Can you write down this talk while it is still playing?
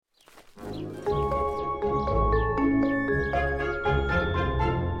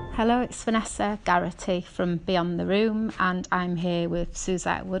Hello, it's Vanessa Garrity from Beyond the Room, and I'm here with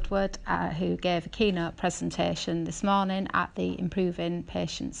Suzette Woodward, who gave a keynote presentation this morning at the Improving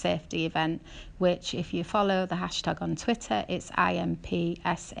Patient Safety event, which, if you follow the hashtag on Twitter, it's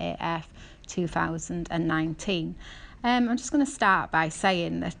IMPSAF 2019. I'm just going to start by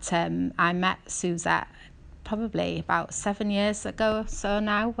saying that I met Suzette probably about 7 years ago or so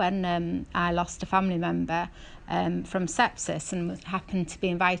now, when I lost a family member from sepsis, and happened to be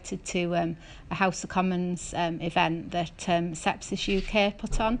invited to a House of Commons event that Sepsis UK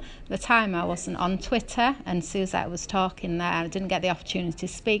put on. At the time I wasn't on Twitter, and Suzette was talking there. I didn't get the opportunity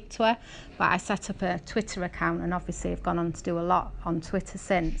to speak to her, but I set up a Twitter account, and obviously I've gone on to do a lot on Twitter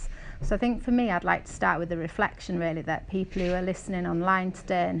since. So I think for me, I'd like to start with a reflection, really, that people who are listening online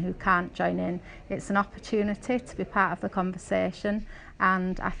today and who can't join in, it's an opportunity to be part of the conversation.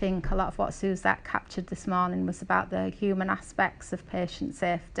 And I think a lot of what Suzette captured this morning was about the human aspects of patient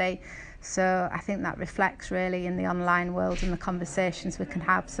safety. So I think that reflects really in the online world and the conversations we can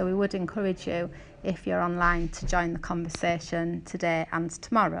have. So we would encourage you, if you're online, to join the conversation today and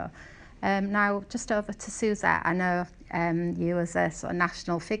tomorrow. Now, just over to Suzette. I know you as a sort of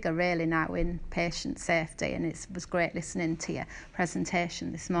national figure really now in patient safety, and it was great listening to your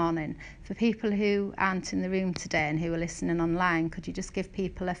presentation this morning. For people who aren't in the room today and who are listening online, could you just give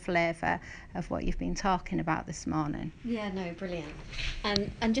people a flavour of what you've been talking about this morning? Yeah, no, brilliant.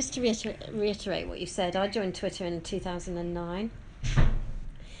 And just to reiterate what you said, I joined Twitter in 2009.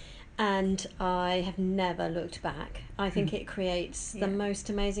 And I have never looked back. I think it creates the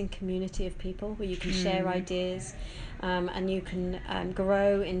most amazing community of people where you can share ideas, and you can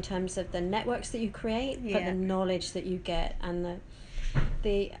grow in terms of the networks that you create, but the knowledge that you get, and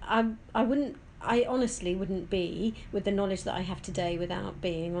I honestly wouldn't be with the knowledge that I have today without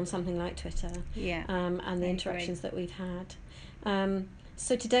being on something like Twitter. And the interactions that we've had.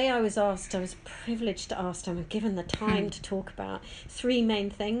 So today I was privileged asked, I'm given the time to talk about three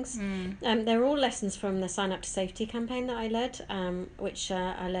main things. They're all lessons from the Sign Up to Safety campaign that I led, which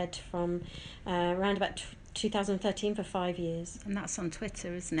I led from around about 2013 for 5 years. And that's on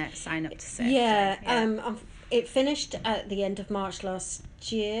Twitter, isn't it? Sign Up to Safety. It finished at the end of March last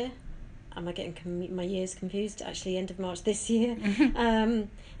year. Am I getting my years confused? Actually, end of March this year.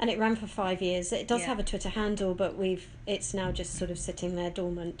 And it ran for 5 years. It does have a Twitter handle, but it's now just sort of sitting there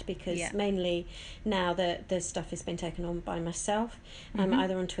dormant, because mainly now the stuff has been taken on by myself,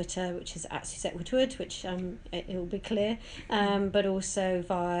 either on Twitter, which is at Suzette Woodward, which it will be clear, but also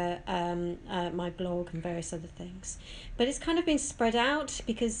via my blog and various other things. But it's kind of been spread out,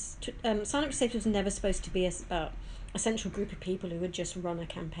 because Sign Up to Safety was never supposed to be about a central group of people who would just run a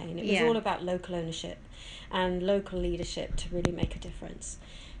campaign. It was all about local ownership and local leadership to really make a difference.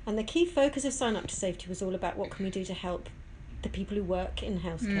 And the key focus of Sign Up to Safety was all about what can we do to help the people who work in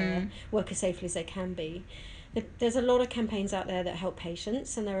healthcare work as safely as they can be. There's a lot of campaigns out there that help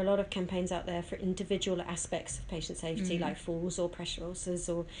patients, and there are a lot of campaigns out there for individual aspects of patient safety, like falls or pressure ulcers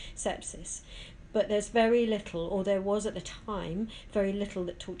or sepsis. But there's very little, or there was at the time, very little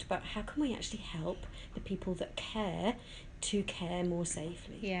that talked about how can we actually help the people that care to care more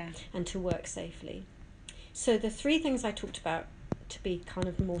safely and to work safely. So the three things I talked about, to be kind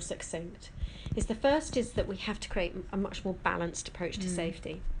of more succinct, is the first is that we have to create a much more balanced approach to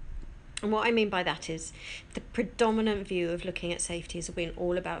safety. And what I mean by that is the predominant view of looking at safety has been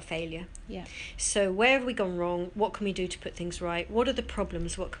all about failure. So where have we gone wrong? What can we do to put things right? What are the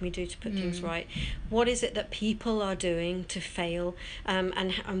problems? What can we do to put things right? What is it that people are doing to fail?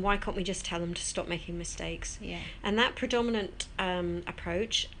 And why can't we just tell them to stop making mistakes? And that predominant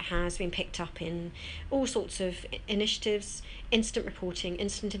approach has been picked up in all sorts of initiatives: instant reporting,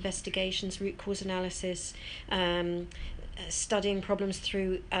 instant investigations, root cause analysis, studying problems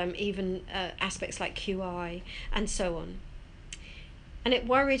through even aspects like QI and so on. And it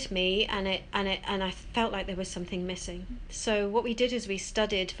worried me, and I felt like there was something missing. So what we did is we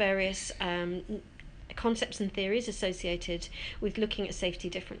studied various concepts and theories associated with looking at safety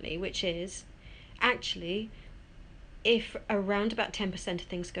differently, which is actually, if around about 10% of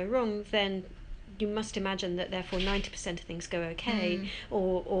things go wrong, then you must imagine that therefore 90% of things go okay,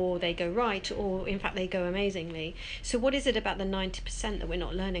 or they go right, or in fact they go amazingly. So what is it about the 90% that we're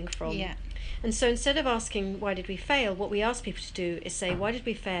not learning from? And so instead of asking why did we fail, what we ask people to do is say, why did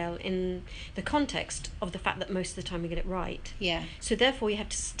we fail in the context of the fact that most of the time we get it right? So therefore you have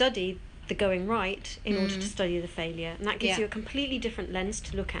to study the going right in order to study the failure, and that gives you a completely different lens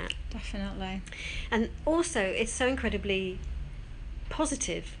to look at. Definitely. And also it's so incredibly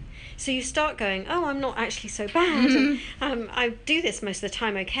positive. So you start going, oh, I'm not actually so bad, and I do this most of the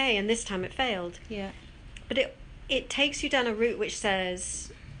time okay, and this time it failed. But it takes you down a route which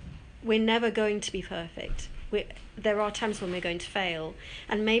says, we're never going to be perfect. There are times when we're going to fail,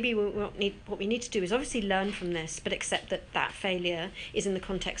 and maybe what we need to do is obviously learn from this, but accept that failure is in the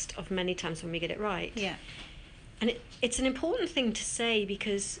context of many times when we get it right. Yeah. And it's an important thing to say,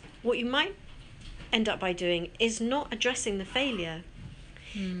 because what you might end up by doing is not addressing the failure.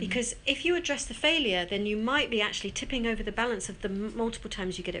 Because if you address the failure, then you might be actually tipping over the balance of the multiple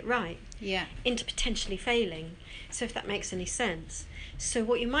times you get it right into potentially failing. So if that makes any sense. So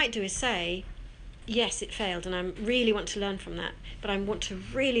what you might do is say, yes, it failed, and I really want to learn from that, but I want to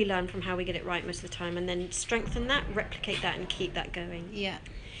really learn from how we get it right most of the time, and then strengthen that, replicate that, and keep that going. Yeah.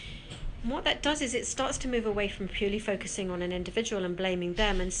 And what that does is it starts to move away from purely focusing on an individual and blaming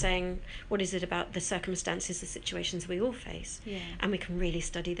them and saying, what is it about the circumstances, the situations we all face? Yeah. And we can really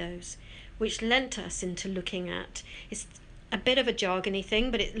study those, which lent us into looking at, it's a bit of a jargony thing,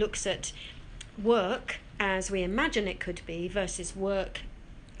 but it looks at work as we imagine it could be versus work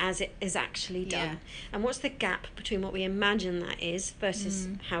as it is actually done. Yeah. And what's the gap between what we imagine that is versus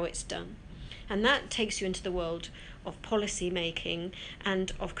how it's done? And that takes you into the world of policy making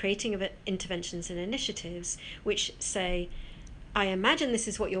and of creating of interventions and initiatives which say, I imagine this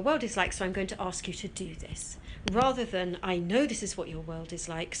is what your world is like, so I'm going to ask you to do this, rather than I know this is what your world is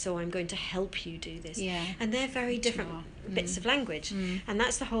like, so I'm going to help you do this. Yeah. And they're very different bits of language. And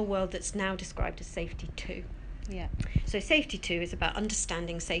that's the whole world that's now described as Safety 2. Yeah. So Safety 2 is about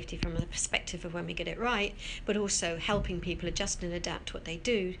understanding safety from the perspective of when we get it right, but also helping people adjust and adapt what they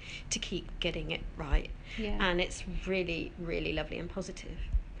do to keep getting it right. Yeah. And it's really, really lovely and positive.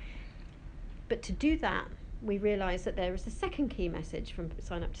 But to do that, we realise that there is a second key message from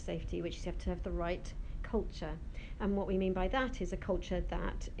Sign Up to Safety, which is you have to have the right culture. And what we mean by that is a culture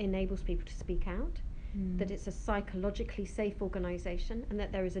that enables people to speak out, that it's a psychologically safe organisation, and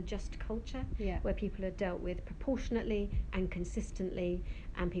that there is a just culture where people are dealt with proportionately and consistently,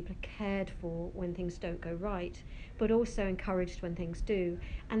 and people are cared for when things don't go right, but also encouraged when things do,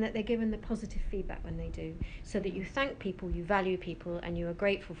 and that they're given the positive feedback when they do, so that you thank people, you value people, and you are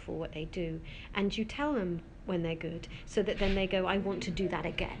grateful for what they do, and you tell them when they're good, so that then they go, I want to do that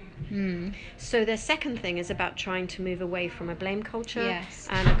again. So the second thing is about trying to move away from a blame culture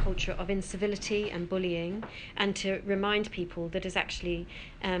and a culture of incivility and bullying, and to remind people that it's actually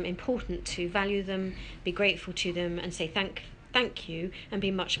important to value them, be grateful to them, and say thank you, and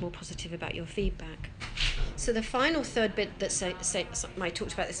be much more positive about your feedback. So the final third bit that I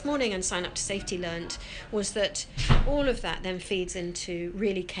talked about this morning and Sign Up to Safety learnt was that all of that then feeds into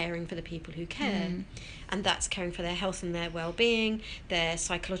really caring for the people who care. And that's caring for their health and their well-being, their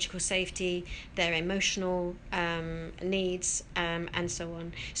psychological safety, their emotional needs, and so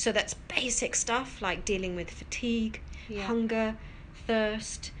on. So that's basic stuff like dealing with fatigue, hunger,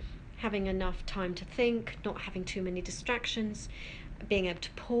 thirst, having enough time to think, not having too many distractions, being able to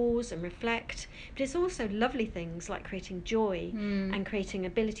pause and reflect. But it's also lovely things like creating joy and creating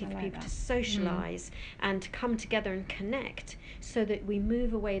ability for people to socialise and to come together and connect, so that we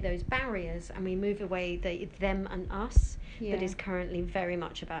move away those barriers and we move away the them and us that is currently very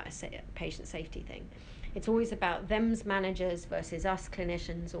much about a patient safety thing. It's always about them's managers versus us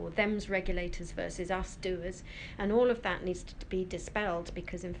clinicians, or them's regulators versus us doers, and all of that needs to be dispelled,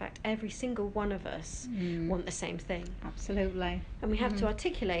 because in fact every single one of us want the same thing. Absolutely. And we have to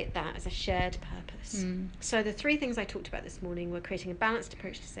articulate that as a shared purpose. So the three things I talked about this morning were creating a balanced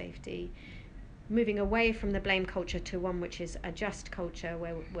approach to safety, moving away from the blame culture to one which is a just culture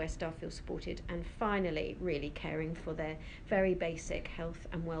where staff feel supported, and finally really caring for their very basic health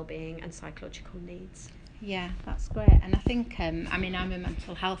and well-being and psychological needs. Yeah, that's great. And I think, I'm a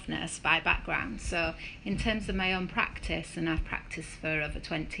mental health nurse by background, so in terms of my own practice, and I've practiced for over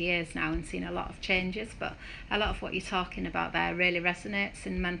 20 years now and seen a lot of changes, but a lot of what you're talking about there really resonates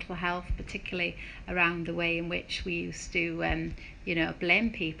in mental health, particularly around the way in which we used to, blame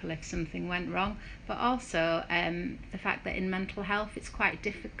people if something went wrong, but also the fact that in mental health it's quite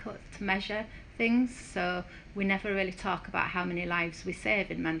difficult to measure things, so we never really talk about how many lives we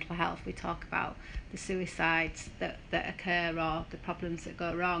save in mental health. We talk about the suicides that occur or the problems that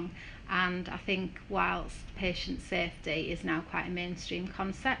go wrong, and I think whilst patient safety is now quite a mainstream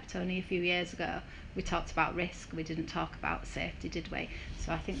concept, only a few years ago we talked about risk, we didn't talk about safety, did we?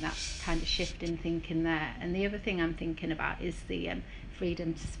 So I think that's kind of shift in thinking there. And the other thing I'm thinking about is the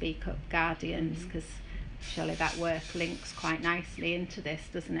freedom to speak up guardians, because surely that work links quite nicely into this,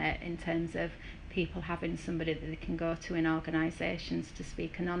 doesn't it, in terms of people having somebody that they can go to in organisations to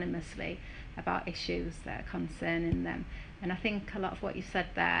speak anonymously about issues that are concerning them. And I think a lot of what you said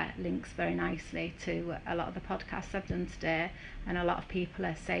there links very nicely to a lot of the podcasts I've done today, and a lot of people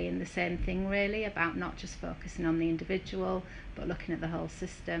are saying the same thing really, about not just focusing on the individual but looking at the whole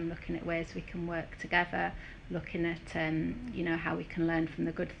system, looking at ways we can work together, looking at how we can learn from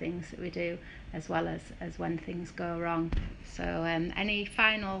the good things that we do as well as when things go wrong. So any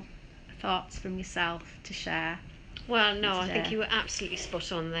final thoughts from yourself to share? Well, no, I think you were absolutely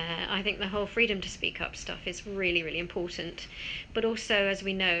spot on there. I think the whole freedom to speak up stuff is really, really important. But also, as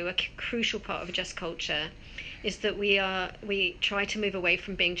we know, a crucial part of a just culture is that we try to move away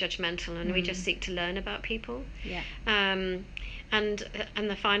from being judgmental, and we just seek to learn about people. Yeah. And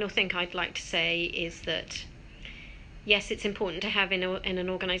the final thing I'd like to say is that, yes, it's important to have in an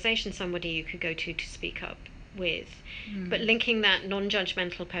organisation somebody you could go to speak up with, but linking that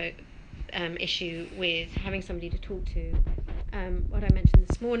non-judgmental issue with having somebody to talk to. What I mentioned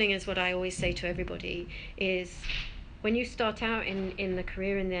this morning is what I always say to everybody is, when you start out in the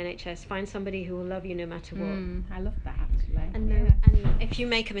career in the NHS, find somebody who will love you no matter what. I love that, actually. And if you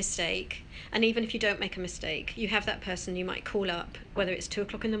make a mistake, and even if you don't make a mistake, you have that person you might call up, whether it's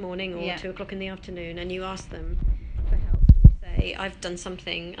 2:00 in the morning or 2:00 in the afternoon, and you ask them for help. And you say, I've done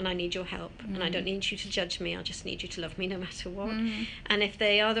something and I need your help, and I don't need you to judge me, I just need you to love me no matter what. And if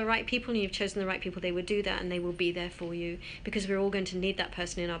they are the right people and you've chosen the right people, they will do that, and they will be there for you, because we're all going to need that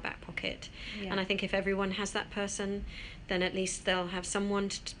person in our back pocket. And I think if everyone has that person, then at least they'll have someone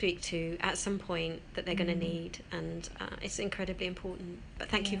to speak to at some point that they're going to need, and it's incredibly important. But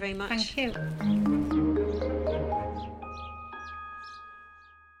thank you very much. Thank you.